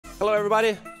Hello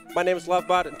everybody, my name is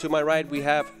LoveBot, and to my right we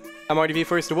have... I'm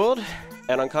RDVvsTheWorld.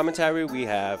 And on commentary we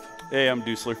have... Hey, I'm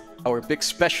Dusler. Our big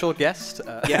special guest.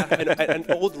 Yeah, an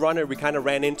old runner we kind of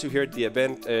ran into here at the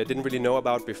event, didn't really know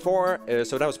about before,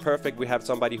 so that was perfect. We have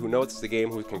somebody who knows the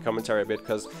game who can commentary a bit,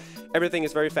 because everything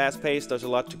is very fast-paced, there's a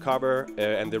lot to cover,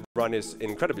 and the run is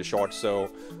incredibly short,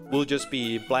 so we'll just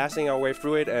be blasting our way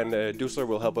through it, and Dusler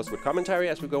will help us with commentary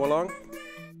as we go along.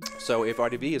 So if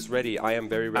RDV is ready, I am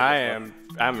very ready.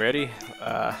 I'm ready.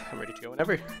 I'm ready to go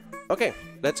whenever. Okay,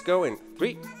 let's go in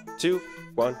 3, 2,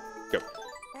 1, go.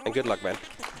 And good luck, man.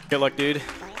 Good luck, dude.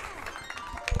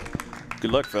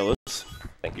 Good luck, fellas.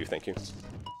 Thank you, thank you.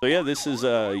 So yeah, this is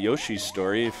Yoshi's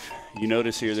story. If you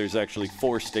notice here, there's actually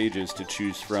 4 stages to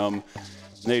choose from.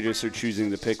 They just are choosing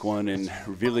to pick one and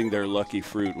revealing their lucky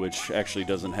fruit, which actually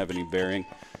doesn't have any bearing.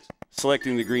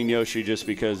 Selecting the green Yoshi just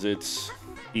because it's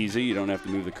easy, you don't have to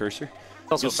move the cursor.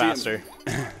 It's also faster.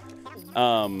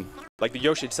 Like the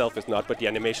Yoshi itself is not, but the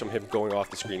animation of him going off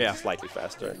the screen is slightly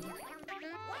faster.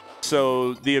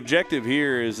 So the objective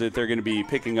here is that they're going to be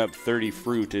picking up 30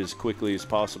 fruit as quickly as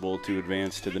possible to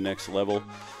advance to the next level.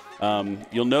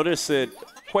 You'll notice that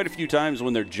quite a few times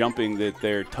when they're jumping that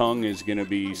their tongue is going to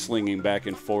be slinging back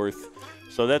and forth.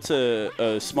 So that's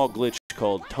a small glitch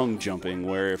called tongue jumping,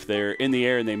 where if they're in the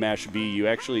air and they mash B, you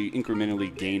actually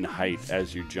incrementally gain height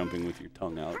as you're jumping with your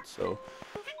tongue out. So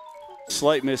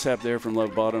slight mishap there from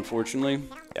LoveBot, unfortunately.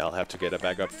 Yeah, I'll have to get a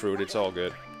backup fruit. It's all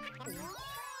good.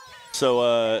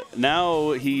 So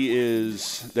now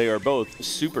they are both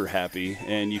super happy,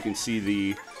 and you can see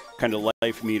the kind of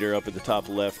life meter up at the top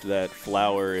left. That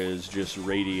flower is just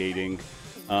radiating.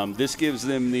 This gives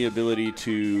them the ability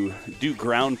to do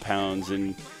ground pounds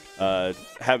and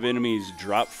have enemies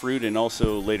drop fruit, and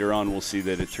also later on we'll see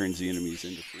that it turns the enemies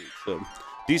into fruit. So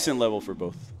decent level for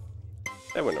both.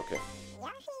 That went okay.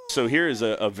 So here is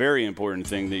a very important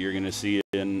thing that you're going to see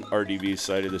in RDV's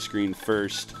side of the screen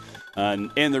first.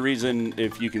 And the reason,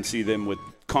 if you can see them with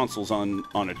consoles on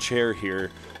a chair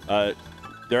here,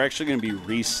 they're actually going to be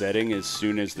resetting as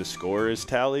soon as the score is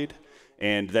tallied,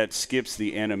 and that skips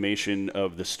the animation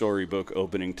of the storybook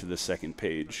opening to the second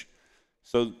page.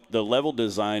 So the level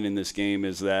design in this game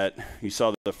is that you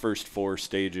saw the first 4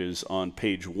 stages on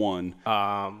page 1.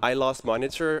 I lost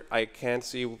monitor. I can't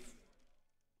see.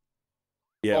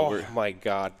 Yeah. Oh my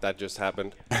god, that just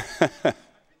happened. My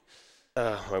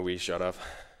Wii shut off.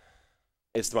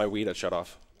 It's my Wii that shut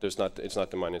off. It's not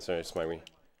the monitor, it's my Wii.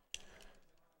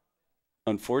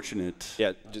 Unfortunate.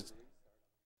 Yeah, just...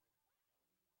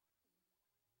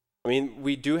 I mean,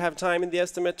 we do have time in the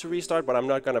estimate to restart, but I'm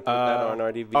not gonna put that on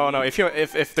RDV. Oh no,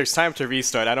 if there's time to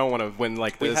restart, I don't want to win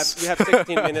like this. We have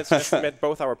 16 minutes to estimate.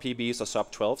 Both our PBs are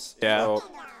sub 12s. Yeah. So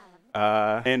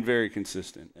and very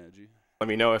consistent, Edgy. Let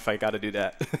me know if I gotta do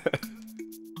that.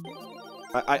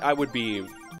 I would be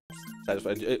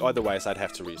satisfied. Otherwise, I'd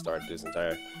have to restart this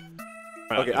entire...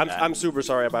 Okay, I'm super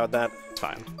sorry about that. It's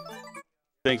fine.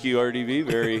 Thank you, RDV.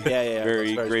 Very,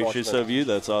 very gracious of you.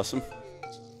 That's awesome.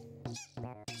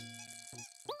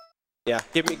 Yeah,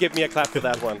 give me a clap for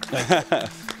that one.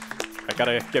 I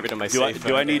gotta get rid of my save.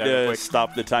 Do I need to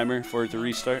stop the timer for it to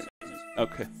restart?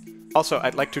 Okay. Also,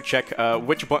 I'd like to check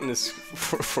which button is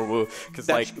for Woo, because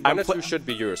like runner 2 should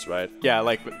be yours, right? Yeah,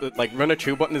 like runner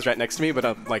 2 button is right next to me,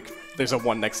 but like there's a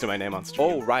 1 next to my name on stream.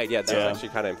 Oh right, yeah, that's actually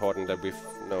kind of important that we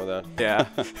know that. Yeah.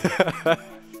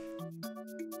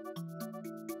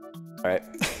 All right.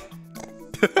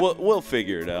 we'll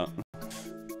figure it out.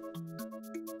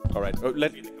 All right.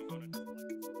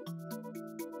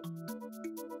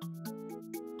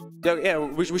 Yeah,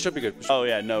 we should be good. Oh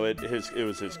yeah, no, it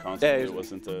was his console. Yeah, it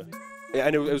wasn't the. Yeah, I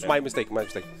knew it was my mistake. My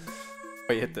mistake.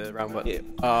 Oh, you hit the round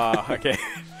button. Yeah. Okay.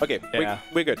 Okay. Yeah.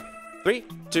 We're good. 3,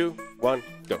 2, 1,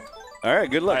 go. All right.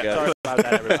 Good luck, guys. Sorry about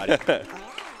that, everybody.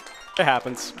 It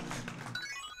happens.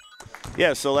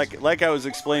 Yeah. So like I was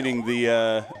explaining,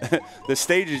 the the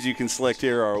stages you can select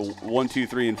here are 1, 2,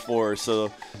 3, and 4.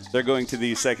 So they're going to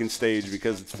the second stage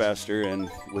because it's faster, and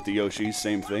with the Yoshi,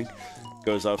 same thing.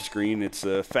 Goes off screen, it's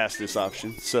the fastest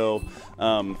option. So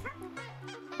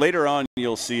later on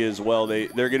you'll see as well they're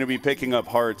going to be picking up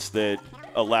hearts that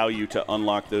allow you to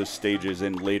unlock those stages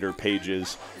in later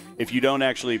pages. If you don't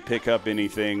actually pick up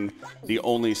anything, the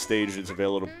only stage that's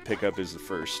available to pick up is the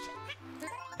first.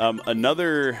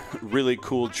 Another really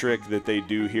cool trick that they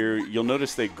do here, you'll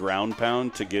notice they ground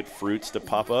pound to get fruits to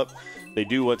pop up. They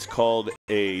do what's called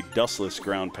a dustless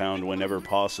ground pound whenever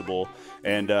possible,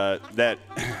 and that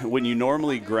when you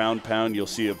normally ground pound, you'll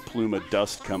see a plume of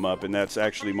dust come up, and that's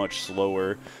actually much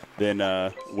slower than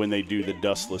when they do the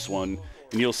dustless one.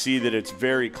 And you'll see that it's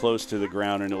very close to the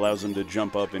ground and allows them to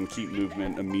jump up and keep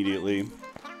movement immediately.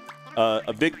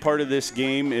 A big part of this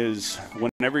game is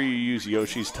whenever you use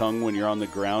Yoshi's tongue when you're on the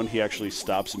ground, he actually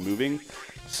stops moving.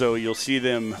 So you'll see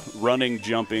them running,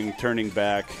 jumping, turning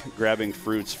back, grabbing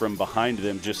fruits from behind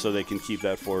them just so they can keep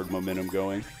that forward momentum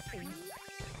going.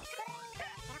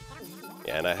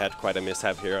 Yeah, and I had quite a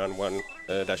mishap here on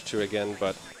 1-2 again,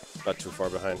 but not too far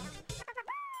behind.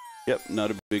 Yep,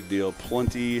 not a big deal.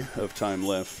 Plenty of time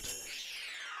left.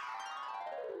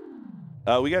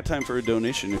 We got time for a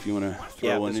donation if you want to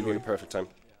throw one in here. Yeah, this would be the perfect time.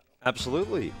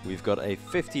 Absolutely. We've got a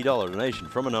 $50 donation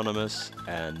from Anonymous,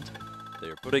 and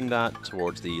they're putting that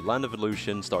towards the Land of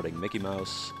Illusion starting Mickey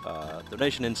Mouse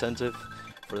donation incentive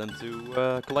for them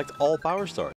to collect all Power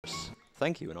Stars.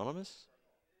 Thank you, Anonymous.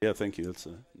 Yeah, thank you. That's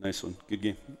a nice one. Good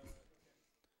game.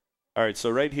 All right, so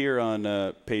right here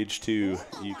on page 2,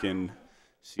 you can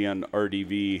see on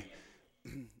RDV,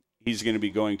 he's going to be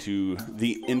going to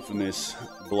the infamous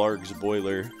Blarg's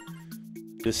Boiler.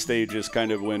 This stage is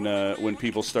kind of when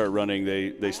people start running,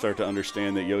 they start to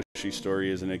understand that Yoshi's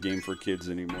Story isn't a game for kids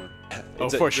anymore. Oh,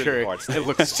 for sure. It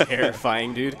looks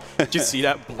terrifying, dude. Did you see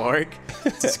that Blarg?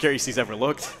 It's the scariest he's ever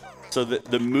looked. So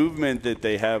the movement that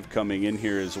they have coming in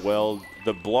here as well,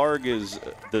 the Blarg is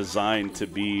designed to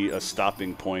be a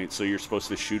stopping point, so you're supposed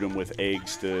to shoot him with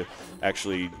eggs to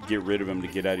actually get rid of him to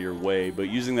get out of your way. But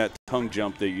using that tongue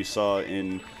jump that you saw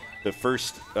in the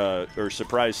first or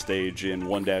surprise stage in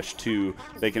 1-2,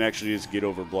 they can actually just get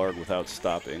over Blarg without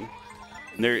stopping.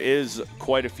 And there is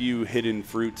quite a few hidden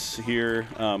fruits here.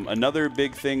 Another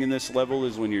big thing in this level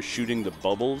is when you're shooting the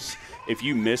bubbles, if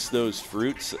you miss those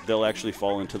fruits, they'll actually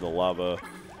fall into the lava.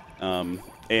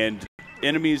 And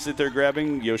enemies that they're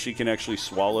grabbing, Yoshi can actually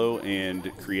swallow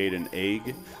and create an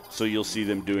egg. So you'll see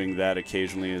them doing that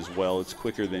occasionally as well. It's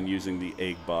quicker than using the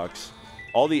egg box.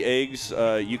 All the eggs,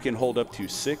 you can hold up to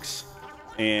 6,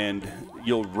 and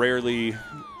you'll rarely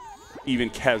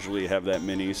even casually have that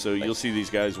many. So you'll see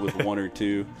these guys with 1 or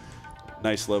 2.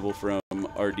 Nice level from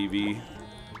RDV.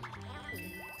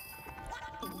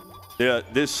 Yeah,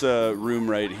 this room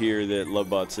right here that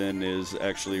LoveBot's in is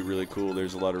actually really cool.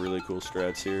 There's a lot of really cool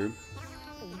strats here.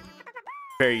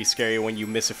 Very scary when you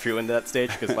miss a fruit in that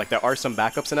stage, because like there are some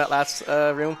backups in that last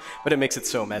room, but it makes it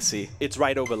so messy. It's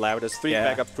right over lava. There's 3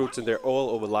 backup fruits and they're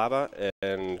all over lava,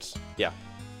 and yeah.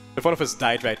 If one of us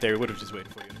died right there, we would have just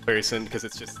waited for you in person, because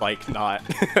it's just like not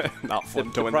not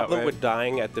fun to win that way. The problem with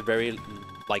dying at the very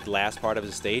last part of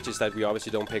the stage is that we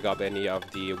obviously don't pick up any of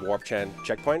the warp chant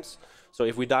checkpoints. So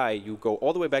if we die, you go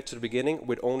all the way back to the beginning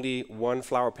with only 1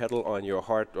 flower petal on your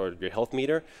heart or your health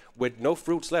meter, with no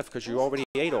fruits left because you already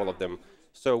ate all of them.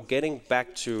 So getting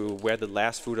back to where the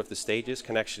last fruit of the stage is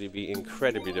can actually be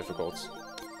incredibly difficult.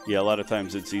 Yeah, a lot of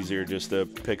times it's easier just to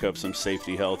pick up some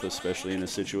safety health, especially in a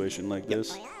situation like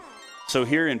this. So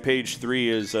here in page 3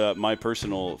 is my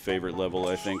personal favorite level,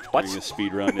 I think, during the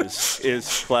speedrun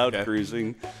is Cloud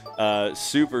Cruising.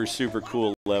 Super, super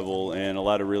cool level and a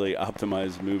lot of really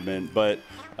optimized movement. But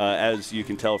as you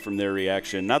can tell from their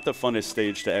reaction, not the funnest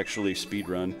stage to actually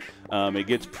speedrun. It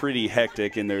gets pretty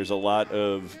hectic and there's a lot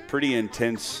of pretty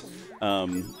intense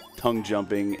tongue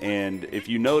jumping. And if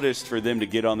you noticed, for them to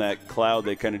get on that cloud,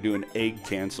 they kind of do an egg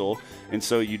cancel. And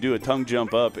so you do a tongue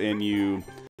jump up and you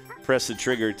press the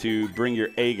trigger to bring your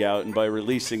egg out, and by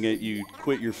releasing it, you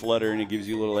quit your flutter, and it gives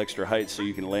you a little extra height so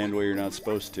you can land where you're not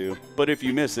supposed to. But if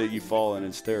you miss it, you fall, and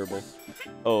it's terrible.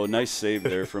 Oh, nice save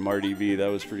there from RDV.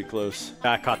 That was pretty close.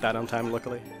 I caught that on time,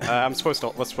 luckily. Was supposed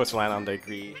to land on the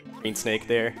green snake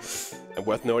there. And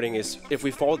worth noting is, if we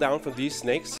fall down from these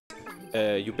snakes,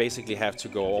 you basically have to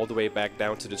go all the way back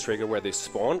down to the trigger where they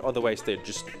spawn, otherwise they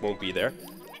just won't be there.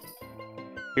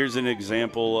 Here's an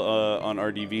example on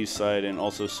RDV's side and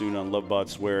also soon on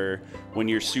LoveBot's, where when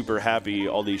you're super happy,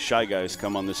 all these shy guys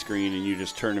come on the screen and you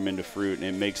just turn them into fruit, and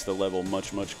it makes the level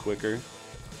much, much quicker.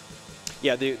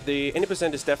 Yeah, the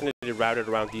 80% is definitely routed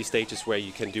around these stages where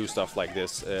you can do stuff like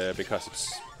this because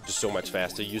it's just so much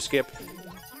faster. You skip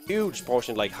huge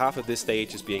portion, like half of this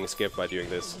stage is being skipped by doing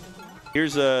this.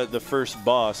 Here's the first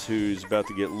boss who's about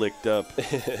to get licked up.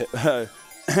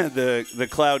 The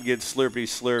cloud gets slurpy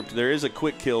slurped. There is a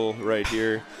quick kill right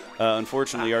here.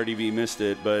 Unfortunately, RDV missed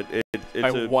it, but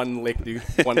it's one lick, dude.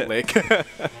 One lick.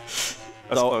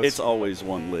 It's always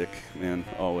one lick, man.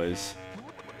 Always.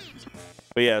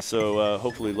 But yeah, so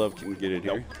hopefully Love can get it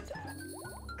here.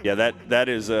 Yeah, that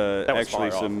is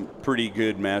actually some pretty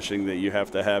good mashing that you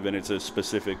have to have, and it's a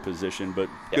specific position, but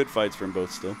good fights from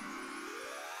both still.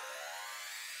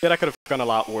 Yeah, that could have gone a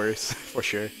lot worse, for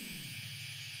sure.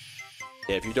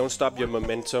 Yeah, if you don't stop your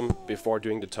momentum before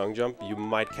doing the tongue jump, you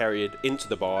might carry it into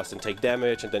the boss and take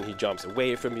damage, and then he jumps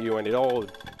away from you, and it all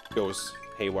goes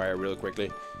haywire real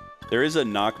quickly. There is a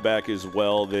knockback as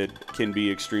well that can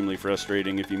be extremely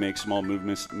frustrating if you make small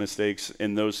movement mistakes.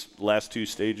 In those last 2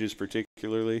 stages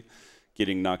particularly,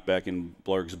 getting knocked back in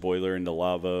Blarg's boiler into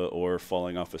lava or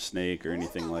falling off a snake or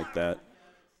anything like that.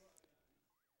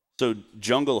 So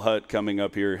Jungle Hut coming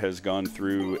up here has gone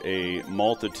through a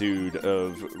multitude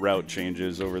of route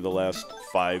changes over the last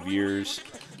 5 years.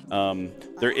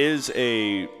 There is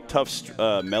a tough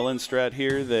melon strat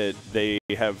here that they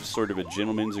have sort of a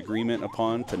gentleman's agreement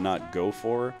upon to not go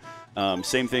for.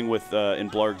 Same thing with in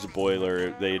Blarg's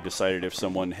boiler. They decided if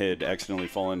someone had accidentally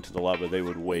fallen into the lava, they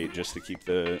would wait just to keep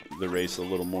the race a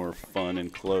little more fun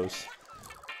and close.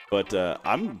 But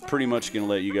I'm pretty much going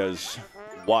to let you guys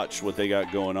watch what they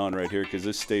got going on right here, because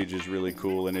this stage is really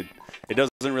cool, and it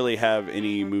doesn't really have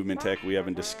any movement tech we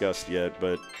haven't discussed yet,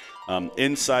 but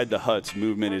inside the huts,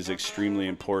 movement is extremely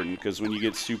important, because when you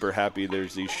get super happy,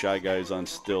 there's these Shy Guys on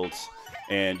stilts,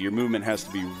 and your movement has to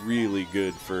be really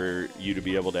good for you to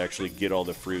be able to actually get all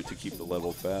the fruit to keep the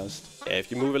level fast. Yeah,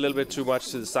 if you move a little bit too much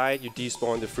to the side, you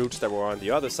despawn the fruits that were on the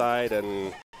other side,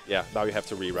 and yeah, now you have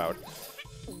to reroute.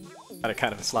 Had a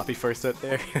kind of a sloppy first set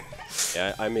there.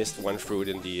 Yeah, I missed 1 fruit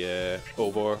in the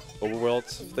overworld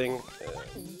thing,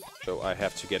 so I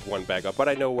have to get 1 back up. But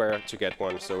I know where to get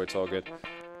 1, so it's all good.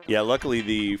 Yeah, luckily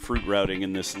the fruit routing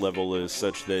in this level is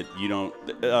such that you don't...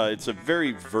 it's a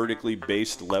very vertically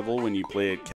based level when you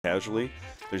play it casually.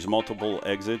 There's multiple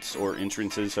exits or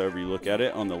entrances, however you look at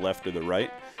it, on the left or the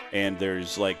right. And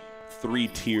there's like 3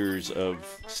 tiers of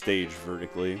stage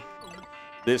vertically.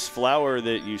 This flower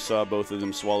that you saw both of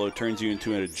them swallow turns you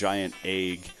into a giant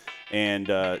egg. And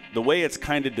the way it's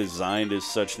kind of designed is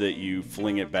such that you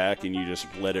fling it back and you just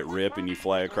let it rip and you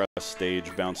fly across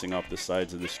stage, bouncing off the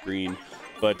sides of the screen.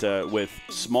 But with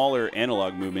smaller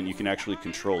analog movement, you can actually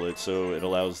control it, so it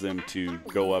allows them to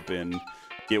go up and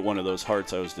get one of those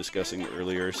hearts I was discussing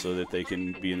earlier so that they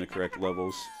can be in the correct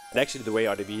levels. And actually, the way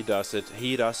RDV does it,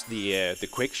 he does the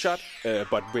quick shot,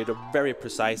 but with a very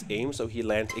precise aim, so he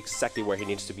lands exactly where he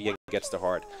needs to be and gets the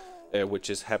heart, which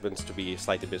happens to be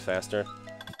slightly bit faster.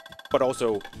 But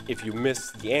also, if you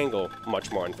miss the angle,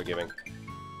 much more unforgiving.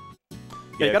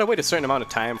 Yeah, you gotta wait a certain amount of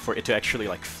time for it to actually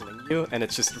like fling you, and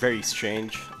it's just very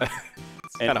strange.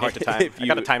 It's kind of hard to time. If you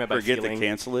gotta time it by forget feeling. to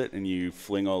cancel it and you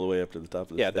fling all the way up to the top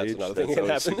of the stage, that's another thing that can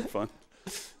always happen. super fun.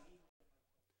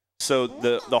 So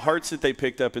the hearts that they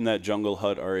picked up in that jungle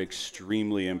hut are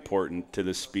extremely important to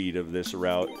the speed of this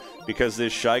route, because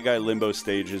this Shy Guy Limbo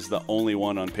stage is the only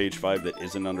one on page 5 that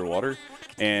isn't underwater,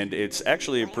 and it's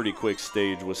actually a pretty quick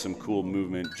stage with some cool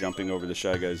movement jumping over the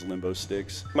Shy Guy's Limbo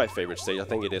sticks. My favorite stage, I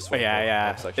think it is.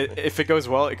 Yeah. If it goes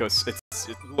well, it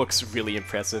looks really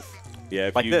impressive.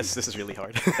 Yeah, like this is really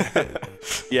hard.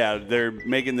 Yeah, they're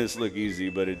making this look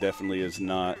easy, but it definitely is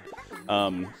not.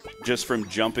 Just from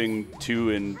jumping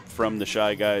to and from the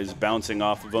Shy Guys, bouncing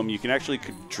off of them, you can actually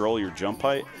control your jump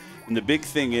height. And the big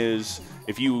thing is,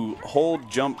 if you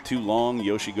hold jump too long,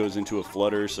 Yoshi goes into a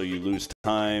flutter, so you lose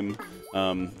time.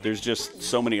 There's just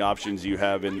so many options you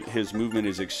have, and his movement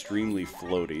is extremely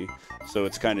floaty, so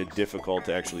it's kind of difficult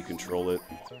to actually control it.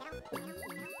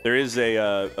 There is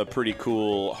a pretty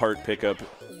cool heart pickup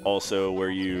also, where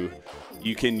you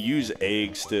can use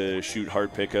eggs to shoot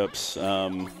heart pickups.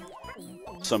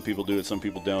 Some people do it, some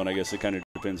people don't. I guess it kind of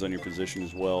depends on your position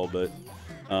as well. But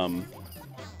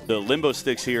the limbo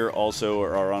sticks here also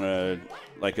are on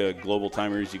a global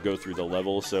timer as you go through the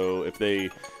level. So if they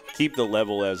keep the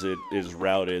level as it is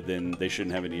routed, then they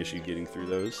shouldn't have any issue getting through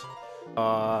those.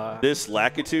 This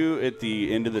Lakitu at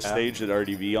the end of the stage that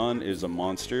RDV on is a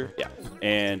monster. Yeah.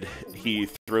 And he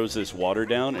throws this water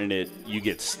down, and you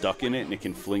get stuck in it, and it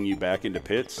can fling you back into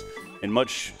pits. And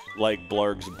much like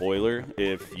Blarg's boiler,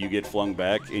 if you get flung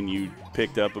back and you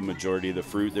picked up a majority of the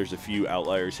fruit, there's a few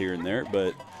outliers here and there,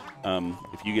 but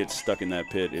if you get stuck in that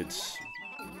pit, it's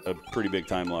a pretty big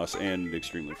time loss and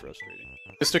extremely frustrating.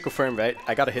 Just to confirm, right?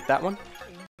 I gotta hit that one?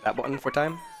 That button for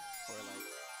time?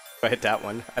 If I hit that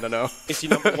one, I don't know. Is he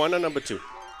number 1 or number 2?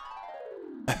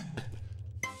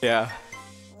 Yeah.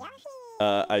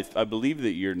 I believe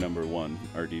that you're number 1,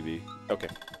 RDV. Okay,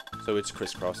 so it's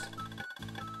crisscrossed.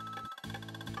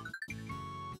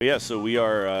 Yeah, so we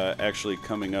are actually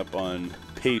coming up on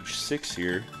page 6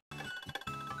 here.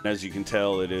 And as you can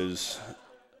tell, it is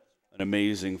an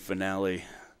amazing finale.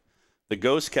 The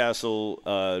Ghost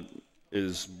Castle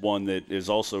is one that is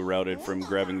also routed from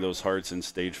grabbing those hearts in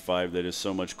stage 5 that is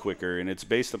so much quicker, and it's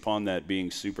based upon that being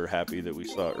super happy that we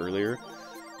saw earlier,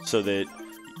 so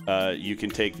that you can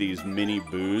take these mini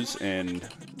boos and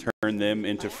turn them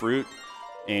into fruit.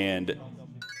 And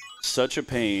such a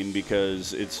pain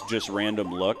because it's just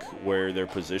random luck where their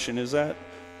position is at.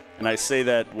 And I say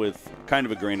that with kind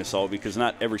of a grain of salt because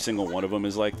not every single one of them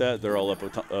is like that. They're all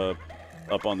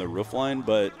up on the roof line,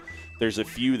 but there's a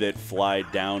few that fly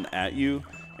down at you,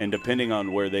 and depending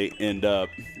on where they end up,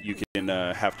 you can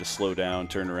have to slow down,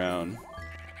 turn around.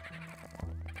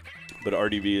 But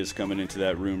RDV is coming into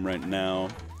that room right now.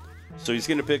 So he's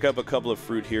going to pick up a couple of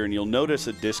fruit here, and you'll notice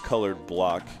a discolored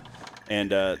block,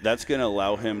 and that's going to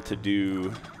allow him to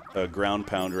do a ground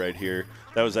pound right here.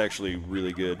 That was actually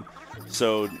really good.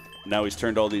 So now he's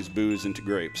turned all these boos into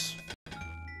grapes.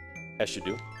 As you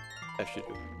do. As you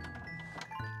do.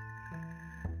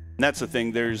 And that's the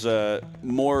thing. There's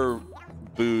more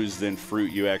boos than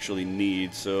fruit you actually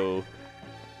need. So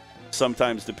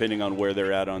sometimes, depending on where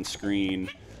they're at on screen,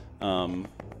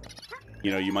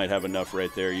 you know, you might have enough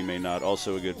right there. You may not.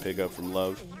 Also a good pickup from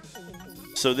Love.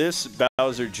 So this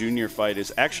Bowser Jr. fight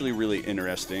is actually really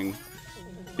interesting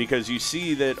because you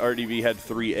see that RDV had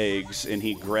 3 eggs and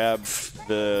he grabbed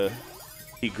the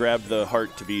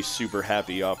heart to be super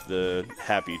happy off the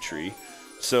happy tree.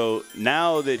 So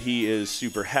now that he is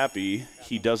super happy,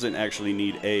 he doesn't actually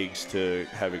need eggs to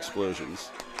have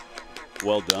explosions.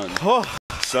 Well done. Oh.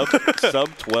 Sub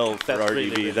 12 for RDV. Really,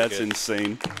 really That's good.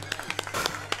 insane.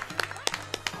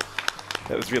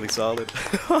 That was really solid.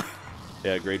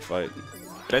 Yeah, great fight.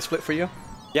 Did I split for you?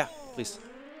 Yeah, please.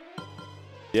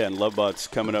 Yeah, and LoveBot's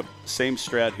coming up. Same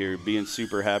strat here, being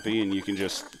super happy, and you can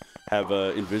just have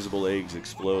invisible eggs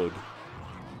explode.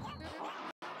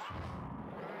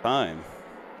 Time.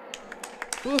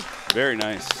 Very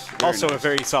nice. Also nice. a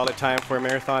very solid time for a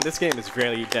marathon. This game is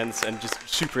really dense and just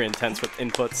super intense with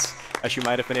inputs, as you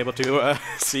might have been able to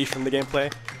see from the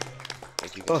gameplay.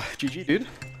 Thank you. Oh, GG, dude.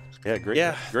 Yeah, great.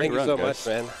 Yeah, great thank run, you so guys. much,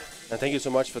 man. And thank you so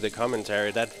much for the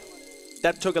commentary. That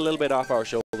took a little bit off our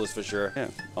shoulders for sure. Yeah,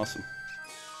 awesome.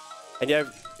 And yeah,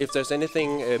 if there's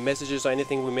anything, messages or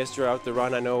anything we missed throughout the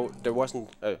run, I know there wasn't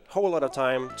a whole lot of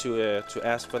time to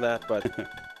ask for that, but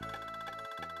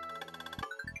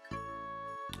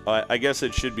I guess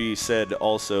it should be said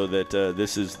also that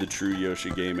this is the true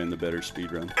Yoshi game and the better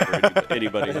speedrun for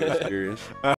anybody who's curious.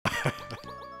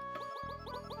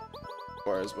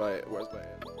 where's my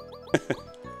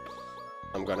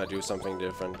I'm gonna do something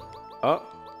different. Oh,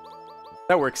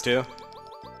 that works too.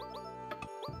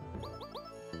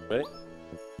 Ready?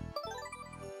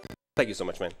 Thank you so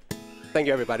much, man. Thank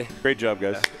you, everybody. Great job,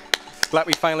 guys. Glad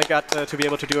we finally got to be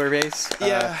able to do a race.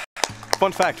 Yeah.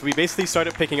 Fun fact, we basically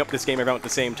started picking up this game around the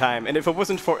same time, and if it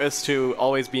wasn't for us to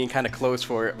always being kind of close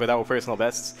with our personal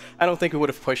bests, I don't think we would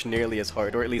have pushed nearly as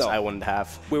hard, or at least No. I wouldn't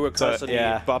have. We were constantly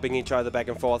yeah, bobbing each other back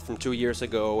and forth from 2 years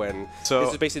ago, and So-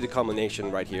 this is basically the culmination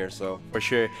right here, so... for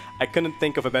sure. I couldn't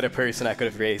think of a better person I could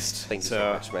have raced. Thank you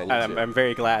so much, man. You too. I'm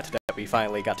very glad that we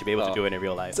finally got to be able to do it in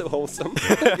real life. So wholesome.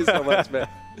 Thank you so much, man.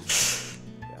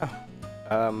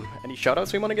 Any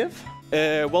shoutouts we want to give?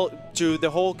 Well, to the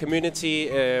whole community,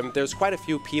 there's quite a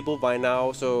few people by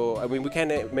now, so I mean we can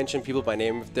mention people by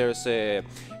name. There's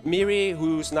Miri,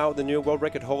 who's now the new world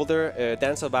record holder,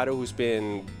 Dan Salvato, who's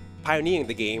been pioneering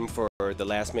the game for the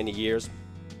last many years.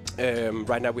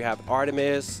 Right now we have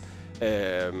Artemis.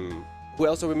 Who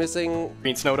else are we missing?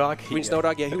 Green Snowdog. Green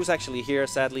Snowdog, yeah, he was actually here.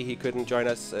 Sadly, he couldn't join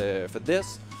us for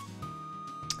this.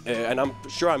 And I'm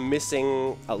sure I'm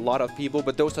missing a lot of people,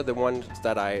 but those are the ones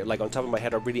that I, like, on top of my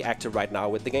head, are really active right now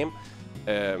with the game.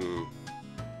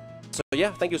 So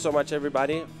yeah, thank you so much,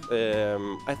 everybody.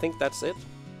 I think that's it.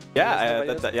 Yeah,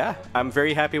 yeah. I'm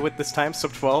very happy with this time,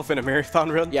 sub 12 in a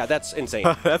marathon run. Yeah, that's insane.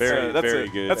 Very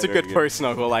good. That's a Very good good.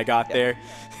 personal goal I got there.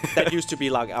 That used to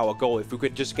be like our goal. If we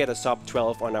could just get a sub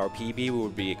 12 on our PB, we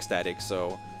would be ecstatic.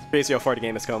 So. Crazy how far the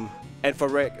game has come. And for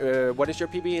what is your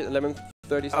PB?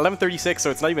 11:30. 11:36, so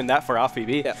it's not even that far off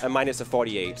PB. Yeah, and mine is a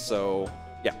 48. So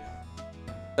yeah,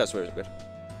 that's very good.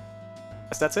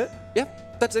 That's it. Yeah,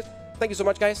 that's it. Thank you so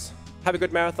much, guys. Have a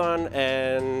good marathon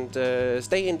and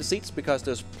stay in the seats because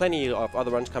there's plenty of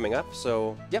other runs coming up.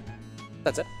 So, yep,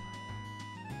 that's it.